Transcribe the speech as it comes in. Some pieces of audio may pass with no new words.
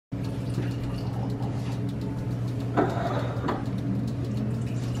Yeah.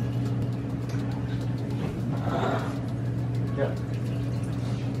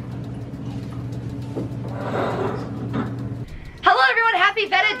 Hello everyone, happy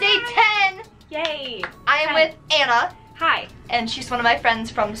VEDA day 10! Yay! I am with Anna. Hi. And she's one of my friends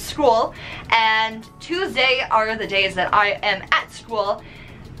from school. And Tuesday are the days that I am at school.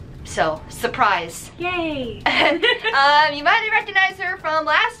 So, surprise. Yay! You might recognize her from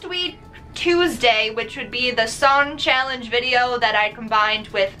last week, Tuesday, which would be the song challenge video that I combined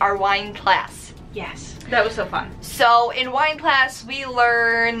with our wine class. Yes, that was so fun. So, in wine class, we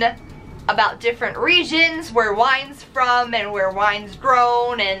learn about different regions, where wine's from and where wine's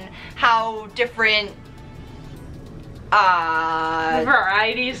grown, and how different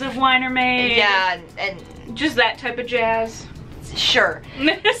varieties of wine are made. Yeah, and just that type of jazz. Sure.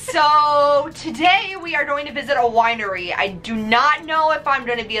 So today we are going to visit a winery. I do not know if I'm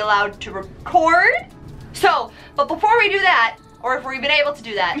going to be allowed to record. So, but before we do that, or if we're even able to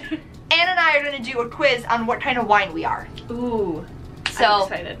do that, Anna and I are going to do a quiz on what kind of wine we are. Ooh, so I'm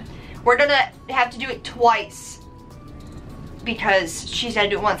excited. We're going to have to do it twice because she's got to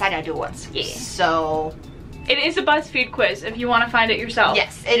do it once, I got to do it once. Yeah. So it is a BuzzFeed quiz if you want to find it yourself.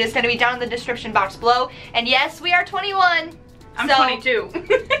 yes, it is going to be down in the description box below. And yes, we are 21. I'm so 22.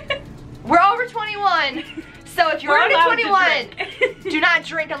 We're over 21. So if you're We're under allowed 21, do not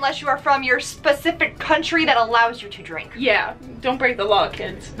drink unless you are from your specific country that allows you to drink. Yeah, don't break the law,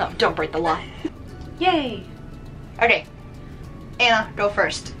 kids. No, don't break the law. Yay. Okay, Anna, go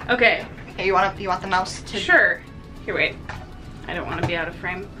first. Okay. Okay, you want the mouse to? Sure. Here, wait. I don't want to be out of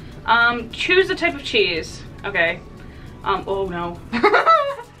frame. Choose a type of cheese. Okay. Oh no.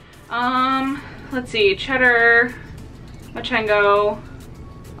 Let's see. Cheddar, Machengo.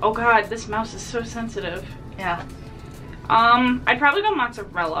 Oh god, this mouse is so sensitive. Yeah. I'd probably go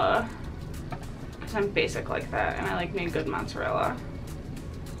mozzarella, because I'm basic like that, and I like me a good mozzarella.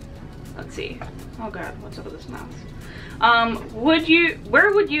 Let's see. Oh god, what's up with this mouse?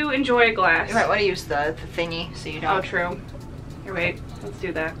 Where would you enjoy a glass? You might want to use the thingy so you don't. Oh, true. Here, wait. Let's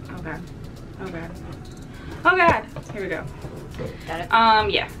do that. Oh god. Oh god. Oh god. Here we go. Got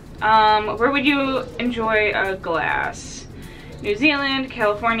it? Yeah. Where would you enjoy a glass? New Zealand,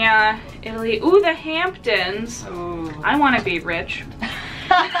 California, Italy. Ooh, the Hamptons. Ooh. I want to be rich.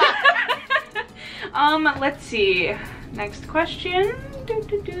 Let's see. Next question.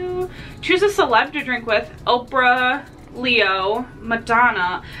 Choose a celeb to drink with. Oprah, Leo,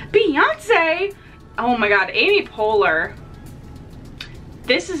 Madonna, Beyonce. Oh my god, Amy Poehler.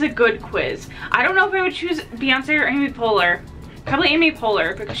 This is a good quiz. I don't know if I would choose Beyonce or Amy Poehler. Probably Amy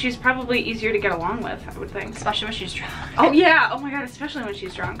Poehler, because she's probably easier to get along with, I would think. Especially when she's drunk. Oh yeah, oh my god, especially when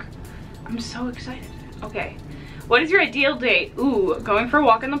she's drunk. I'm so excited. Okay. What is your ideal date? Ooh, going for a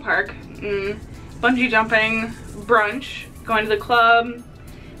walk in the park. Bungee jumping, brunch, going to the club,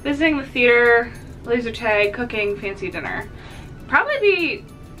 visiting the theater, laser tag, cooking, fancy dinner. Probably be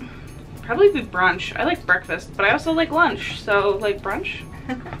brunch. I like breakfast, but I also like lunch, so like brunch?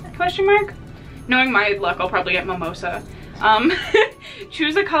 Question mark? Knowing my luck, I'll probably get mimosa.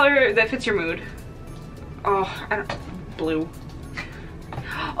 Choose a color that fits your mood. Oh, blue.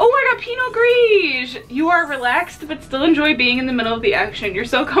 Oh my god, Pinot Gris! You are relaxed but still enjoy being in the middle of the action. You're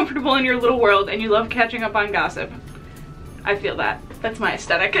so comfortable in your little world and you love catching up on gossip. I feel that. That's my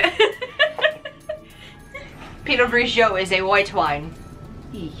aesthetic. Pinot Grigio is a white wine.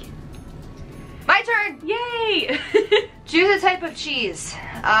 My turn! Yay! Choose a type of cheese.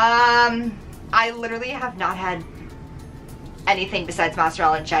 I literally have not had anything besides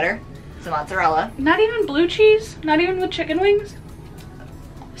mozzarella and cheddar. So mozzarella. Not even blue cheese? Not even with chicken wings?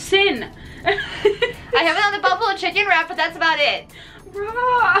 Sin! I have it on the buffalo chicken wrap, but that's about it.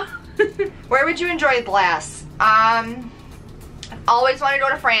 Raw! Where would you enjoy a glass? I've always wanted to go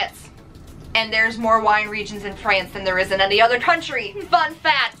to France. And there's more wine regions in France than there is in any other country. Fun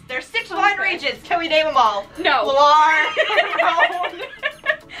fact, there's 6 wine regions. Can we name them all? No. Loire, Rhone,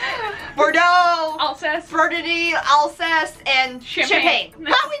 Bordeaux, Alsace, Burgundy, Alsace, and Champagne.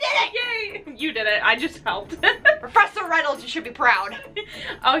 Oh, we did it! Yay! You did it. I just helped. Professor Reynolds, you should be proud.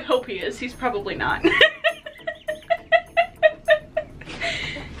 I hope he is. He's probably not.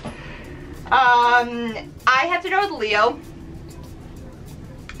 I have to go with Leo.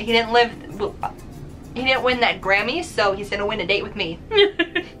 He didn't win that Grammy, so he's gonna win a date with me.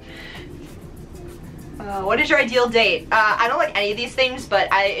 What is your ideal date? I don't like any of these things,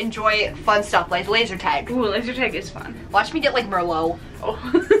 but I enjoy fun stuff like laser tag. Ooh, laser tag is fun. Watch me get like Merlot. Oh.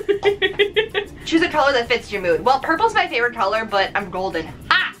 Choose a color that fits your mood. Well, purple's my favorite color, but I'm golden.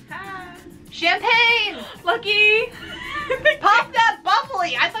 Ah! Champagne! Lucky! Pop that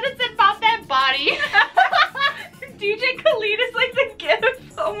bubbly! I thought it said pop that body.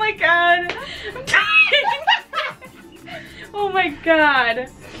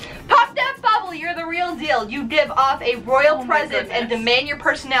 royal presence and demand your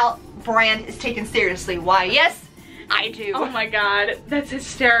personnel brand is taken seriously. Why, yes, I do. Oh my god, that's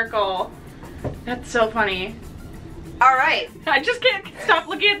hysterical. That's so funny. All right. I just can't stop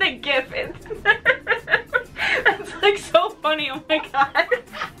looking at that GIF. That's like so funny, oh my god.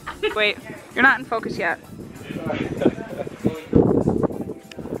 Wait, you're not in focus yet.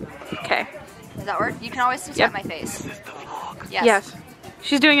 Okay. Does that work? You can always just at my face. Yes. Yes.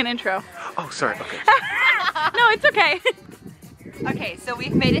 She's doing an intro. Oh, sorry. Okay. No, it's okay. Okay, so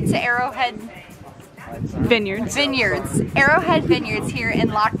we've made it to Arrowhead Vineyards. Arrowhead Vineyards here in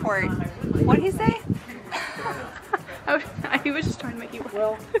Lockport. What did he say? He was just trying to make you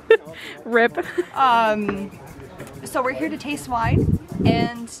rip. So we're here to taste wine,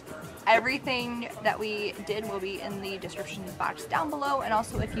 and everything that we did will be in the description box down below. And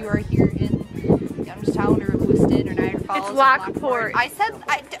also, if you are here in Youngstown or Lewiston or Niagara Falls, It's Lockport.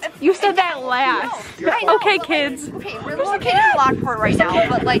 You said that last. No. Okay, kids. Okay, we're located in Lockport right now,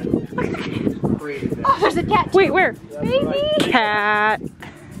 but like, oh, there's a cat. Wait, where? Baby. Cat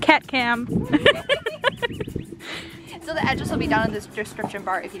cam. So the address will be down in this description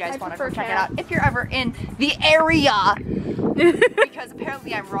bar if you guys want to go check it out. If you're ever in the area, because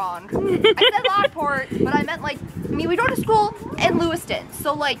apparently I'm wrong. I said Lockport, but I meant like, we go to school in Lewiston,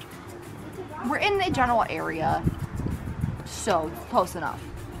 so like, we're in the general area, so close enough.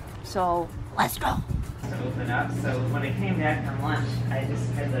 So let's go. To open up, so when I came back from lunch, I just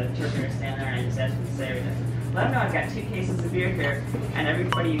had the interpreter stand there and I just asked him to say everything. Let him know I've got 2 cases of beer here, and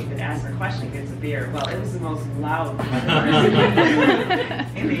everybody you could ask a question gets a beer. Well, it was the most loud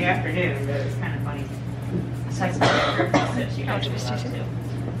in the afternoon, but it was kind of funny. So I said, "Your said she got just too."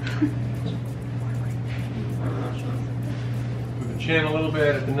 Move the chin a little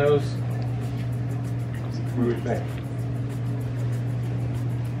bit at the nose. What do we think?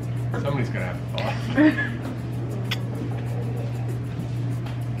 Somebody's gonna have to thought.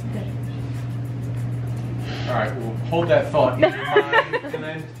 All right, we'll hold that thought in your mind and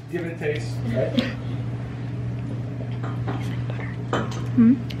then give it a taste. Right?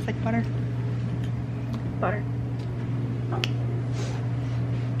 It's like butter. Butter.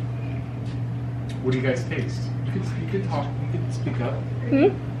 What do you guys taste? You could talk. You could speak up.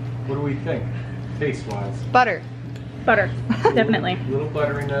 What do we think, taste-wise? Butter. Butter, definitely. Little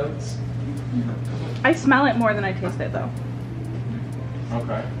buttery notes. I smell it more than I taste it though.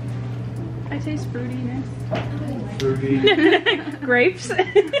 Okay. I taste fruitiness. Fruity. Grapes.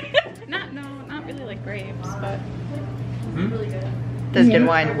 Not really like grapes, but Really good. That's good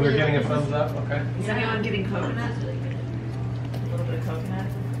wine. We're getting a thumbs up. Okay. Is anyone getting coconut? A little bit of coconut.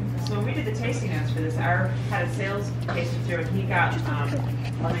 So when we did the tasting notes for this, our had a sales tasting through, and he got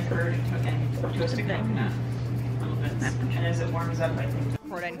lemon curd and twisted coconut. A little bit. And as it warms up, I think.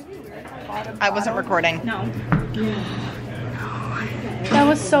 Recording. I wasn't recording. no. That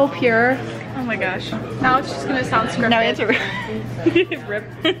was so pure. Oh my gosh. Now it's just gonna sound scripted. Now we have to Rip.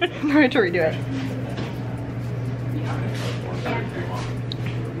 now we have to redo it.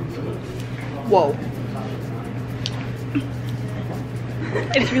 Whoa.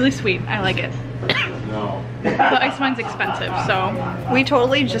 It's really sweet. I like it. No. The ice wine's expensive, so. We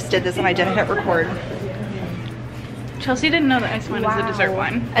totally just did this and I didn't hit record. Chelsea didn't know that ice wine is a dessert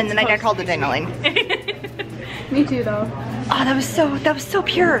wine. And then I got called a dingling. Me too, though. Oh, that was so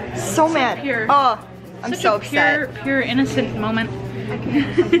pure. So mad. pure. Oh, I'm Such so a upset. pure, innocent moment.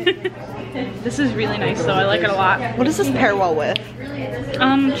 This is really nice, though. I like it a lot. What does this pair well with?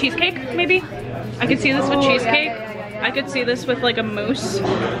 Cheesecake, maybe? I could see this with cheesecake. I could see this with like a mousse,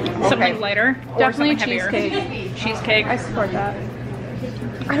 something lighter, or Definitely something heavier. Cheesecake. I support that.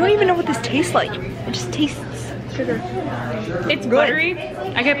 I don't even know what this tastes like. It just tastes Sugar. It's buttery.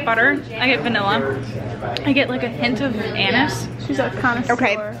 I get butter. I get vanilla. I get like a hint of anise. She's a connoisseur.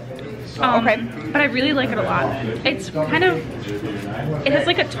 Okay. Okay. But I really like it a lot. It's kind of, it has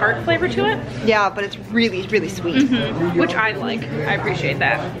like a tart flavor to it. Yeah, but it's really, really sweet. Which I like. I appreciate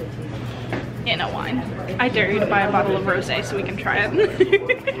that in a wine. I dare you to buy a bottle of rosé so we can try it.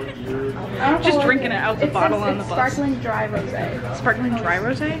 Just drinking it out the bottle on the bus. Sparkling dry rosé. Sparkling dry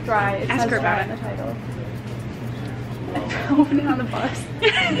rosé? Dry. It Ask says her about dry it. in the title. Opening on the bus.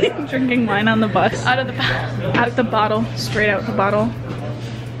 Drinking wine on the bus. Out of the bottle. Out the bottle. Straight out the bottle.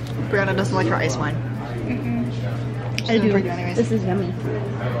 Brianna doesn't like her ice wine. I didn't drink it anyways. This is yummy.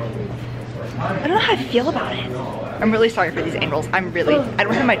 I don't know how I feel about it. I'm really sorry for these angles. I don't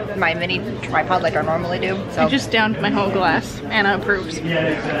have my mini tripod like I normally do. So I just downed my whole glass. Anna approves. You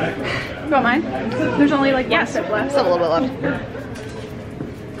want mine? There's only like one sip left. still a little bit left.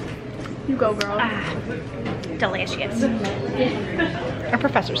 You go, girl. Delicious. Our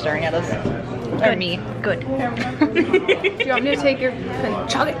professor's staring at us. Or me. Good. Do you want me to take your and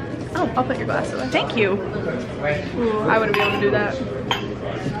chug it? Oh, I'll put your glass away. Thank you. Ooh, I wouldn't be able to do that.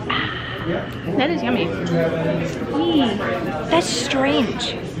 That is yummy. That's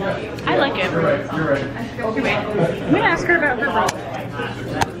strange. I like it. I'm gonna ask her about her roll.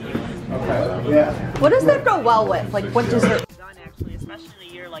 What does that go well with? Like, what does it? Done actually, especially in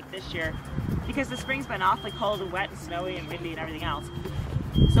a year like this year, because the spring's been awfully cold and wet and snowy and windy and everything else.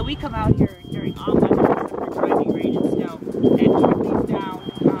 So we come out here during all winter except for driving rain and snow and put these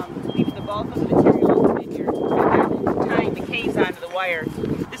down, leaving the bulk of the material in the vineyard and then tying the canes onto the wire.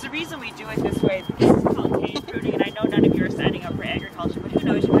 There's a reason we do it this way. This is called cane pruning, and I know none of you are signing up for agriculture, but who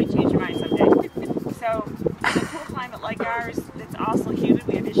knows, you might change your mind someday. So in a cool climate like ours, that's also humid,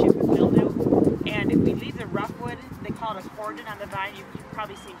 we have issues with mildew. And if we leave the rough wood, they call it a cordon on the vine. You've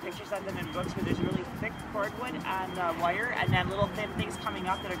probably seen pictures of them in books where there's really thick cordwood on the wire and then little thin things coming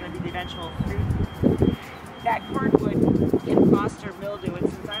up that are going to be the eventual fruit. That cordwood can foster mildew, and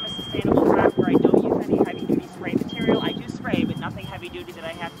since I'm a sustainable farmer, I don't use any heavy-duty spray material. I do spray, but nothing heavy-duty that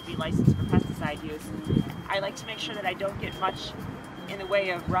I have to be licensed for pesticide use. I like to make sure that I don't get much in the way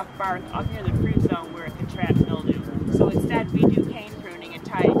of rough bark up near the fruit zone where it can trap mildew. So instead, we do cane pruning and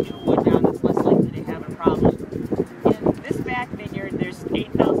tie it to wood down that's less likely to have a problem. In this back vineyard, there's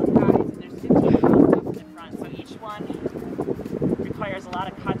 8,000 ties and there's 15,000 up in the front, so each one requires a lot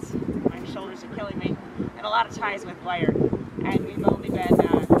of cuts. My shoulders are killing me. And a lot of ties with wire. And we've only been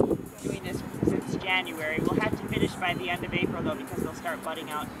doing this since January. We'll have to finish by the end of April though, because they'll start budding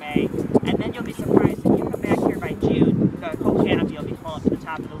out in May. And then you'll be surprised if you come back here by June, the whole canopy will be full up to the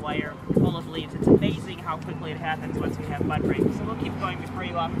top of the wire, full of leaves. It's amazing how quickly it happens once we have bud break. So we'll keep going before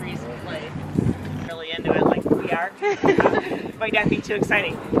you all freeze and play really into it like we are. Might not be too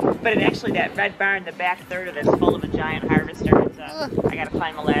exciting. But actually that red barn, the back third of it, is full of a giant harvester. I gotta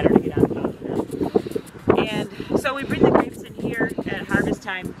climb a ladder to get on top of that. And so we bring the grapes in here at harvest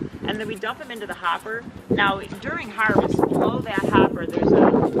time, and then we dump them into the hopper. Now, during harvest, below that hopper, there's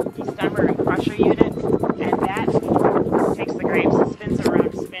a destemmer and crusher unit, and that takes the grapes, spins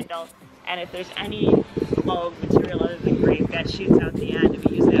around a spindle, and if there's any low material other than grape, that shoots out the end, and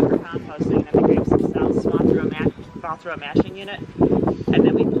we use that for composting, and the grapes themselves fall through a mashing unit, and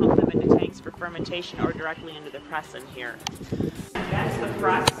then we pump them into tanks for fermentation or directly into the press in here. That's the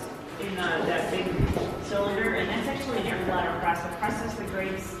press in that big cylinder, and that's actually an air bladder press. It presses the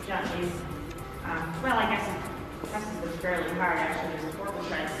grapes gently. Well, I guess it presses them fairly hard. Actually, there's a horrible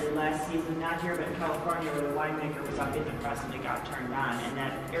tragedy last season, not here but in California, where the winemaker was up in the press and it got turned on, and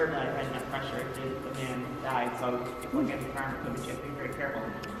that air bladder had enough pressure, the man died. So if you look at the farm equipment, you have to be very careful.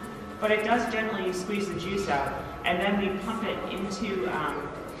 But it does generally squeeze the juice out, and then we pump it into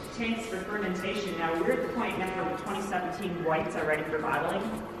tanks for fermentation. Now we're at the point now where the 2017 whites are ready for bottling,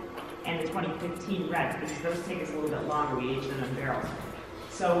 and the 2015 reds, because those take us a little bit longer. We age them in barrels.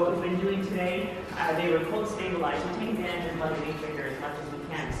 So what we've been doing today, they were cold stabilized. We take advantage of Mother Nature as much as we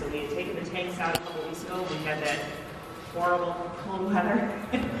can. So we had taken the tanks out a couple weeks ago. We had that horrible cold weather,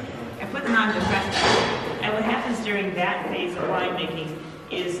 and put them on the press. And what happens during that phase of winemaking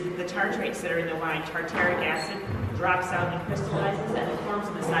is the tartrates that are in the wine, tartaric acid, drops out and crystallizes, and it forms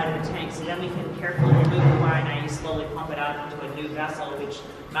on the side of the tank. So then we can carefully remove the wine. I slowly pump it out into a new vessel, which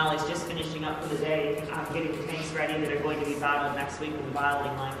Molly's just finishing up for the day, getting the tanks ready that are going to be bottled next week when the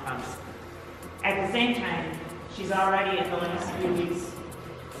bottling line comes. At the same time, she's already in the last few weeks,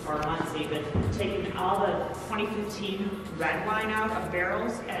 or months even, taking all the 2015 red wine out of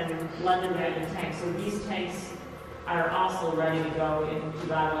barrels and blending that in tanks. So these tanks are also ready to go into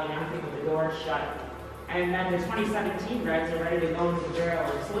bottling, everything with the doors shut. And then the 2017 reds are ready to go into the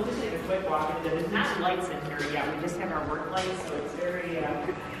barrel. So we'll just take a quick walk into it. There's not lights in here yet. We just have our work lights, so it's very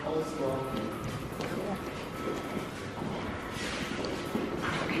old school.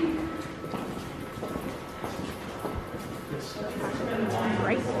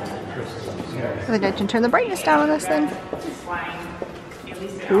 So I can turn the brightness down on this thing.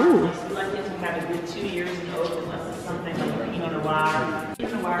 Ooh. We like it to have a good 2 years in oak, unless it's something like Pinot Noir.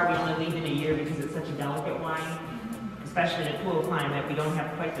 Pinot Noir we only leave in a year because it's such a delicate wine, especially in a cool climate. We don't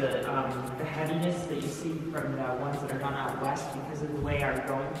have quite the heaviness that you see from the ones that are done out west because of the way our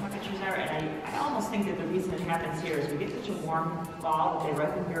growing temperatures are. And I almost think that the reason it happens here is we get such a warm fall that they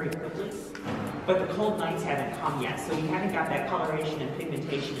ripen very quickly, but the cold nights haven't come yet, so we haven't got that coloration and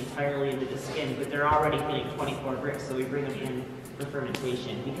pigmentation entirely into the skin, but they're already hitting 24 grips, so we bring them in for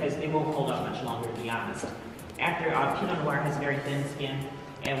fermentation because they won't hold up much longer, to be honest. After Pinot Noir has very thin skin,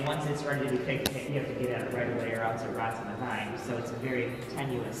 And once it's ready to be picked, you have to get at it right away or else it rots on the vine. So it's a very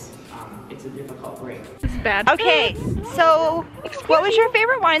tenuous, it's a difficult grape. This is bad. Okay, so what was your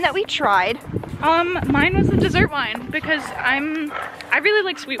favorite wine that we tried? Mine was the dessert wine because I really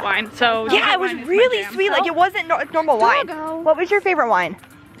like sweet wine. So Yeah, it was really sweet. Like it wasn't normal wine. What was your favorite wine?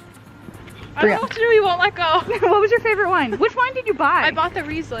 I don't know what to do. You won't let go. What was your favorite wine? Which wine did you buy? I bought the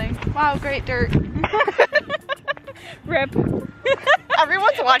Riesling. Wow, great dirt. Rip.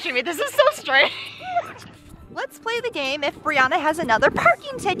 Everyone's watching me. This is so strange. Let's play the game if Brianna has another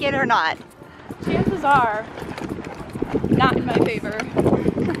parking ticket or not. Chances are not in my favor.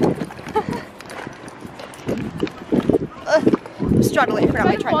 I'm struggling. I forgot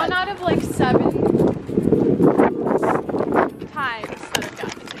my It's tripod. 1 out of like 7 times that I've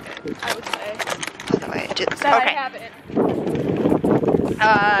gotten a ticket, I would say. By the way, I did this. That I Okay. haven't.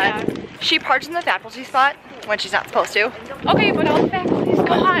 Yeah. She parks in the faculty spot when she's not supposed to. Okay, but all the faculty's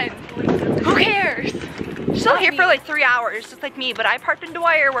gone. Who cares? She's still here for like 3 hours, just like me, but I parked in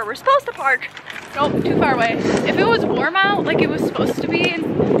Dwyer where we're supposed to park. Nope, too far away. If it was warm out, like it was supposed to be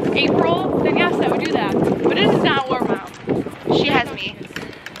in April, then yes, I would do that. But it is not warm out. She has me.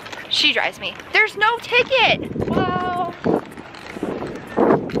 She drives me. There's no ticket! Wow.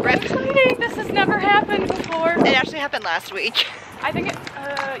 Rip. Exciting. This has never happened before. It actually happened last week. I think it,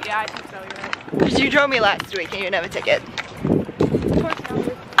 yeah, I think so, you're right. Because you drove me last week and you didn't have a ticket. Of course not.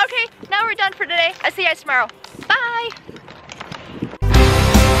 Okay, now we're done for today. I'll see you guys tomorrow. Bye!